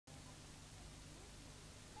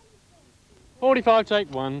45,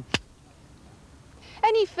 take 1.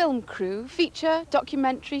 Any film crew, feature,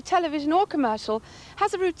 documentary, television or commercial,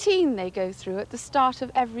 has a routine they go through at the start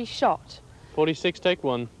of every shot. 46, take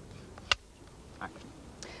 1.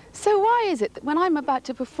 So why is it that when I'm about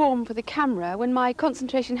to perform for the camera, when my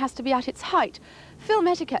concentration has to be at its height, film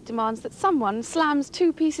etiquette demands that someone slams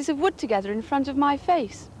 2 pieces of wood together in front of my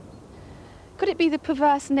face? Could it be the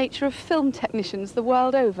perverse nature of film technicians the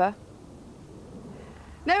world over?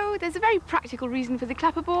 No, there's a very practical reason for the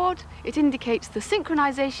clapperboard. It indicates the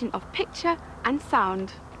synchronization of picture and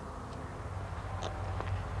sound.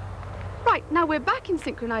 Right, now we're back in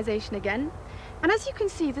synchronization again. And as you can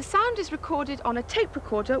see, the sound is recorded on a tape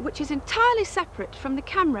recorder which is entirely separate from the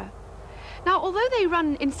camera. Now, although they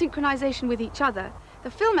run in synchronization with each other,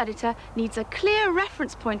 the film editor needs a clear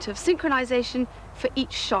reference point of synchronization for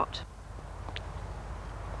each shot.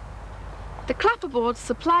 The clapperboard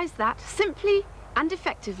supplies that simply and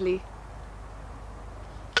effectively.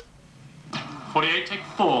 48, take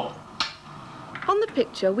 4. On the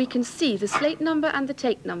picture, we can see the slate number and the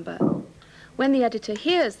take number. When the editor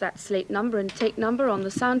hears that slate number and take number on the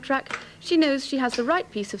soundtrack, she knows she has the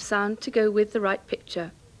right piece of sound to go with the right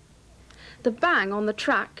picture. The bang on the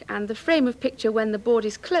track and the frame of picture when the board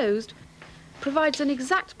is closed provides an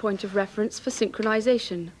exact point of reference for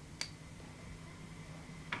synchronization.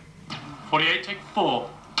 48, take 4.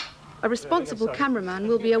 A responsible cameraman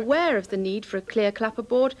will be aware of the need for a clear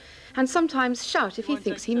clapperboard and sometimes shout if he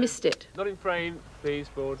thinks he missed it. Not in frame, please,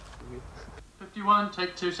 board. 51,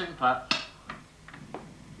 take 2, second clap.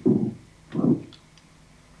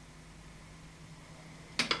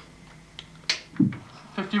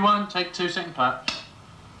 "51, take 2, second clap.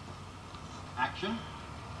 Action.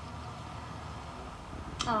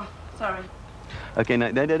 Oh, sorry. Okay,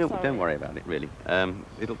 no, don't worry about it, really.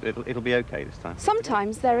 It'll be okay this time.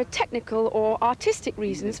 Sometimes there are technical or artistic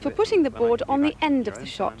reasons for putting the board on the end of the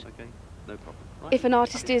shot. Okay, no problem. If an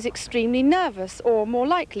artist is extremely nervous, or more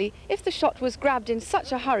likely, if the shot was grabbed in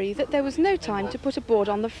such a hurry that there was no time to put a board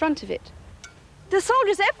on the front of it. There's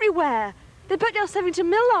soldiers everywhere! They put down 70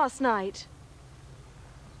 mil last night.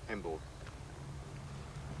 End board.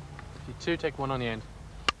 52, take 1 on the end.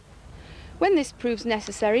 When this proves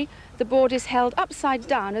necessary, the board is held upside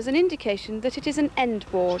down as an indication that it is an end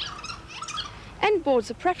board. End boards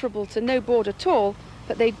are preferable to no board at all,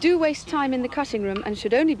 but they do waste time in the cutting room and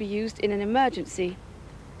should only be used in an emergency.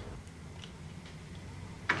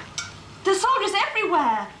 There's soldiers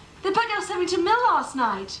everywhere! They put down 70 mil last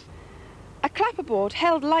night. A clapperboard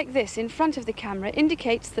held like this in front of the camera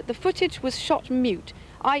indicates that the footage was shot mute,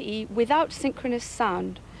 i.e. without synchronous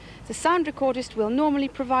sound. The sound recordist will normally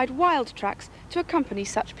provide wild tracks to accompany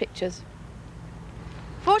such pictures.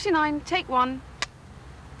 49, take 1.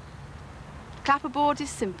 Clapperboard is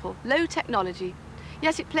simple, low technology,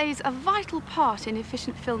 yet it plays a vital part in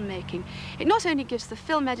efficient filmmaking. It not only gives the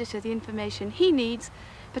film editor the information he needs,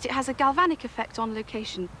 but it has a galvanic effect on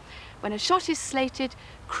location. When a shot is slated,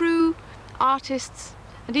 crew, artists,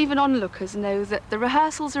 and even onlookers know that the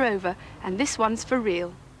rehearsals are over and this one's for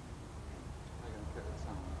real.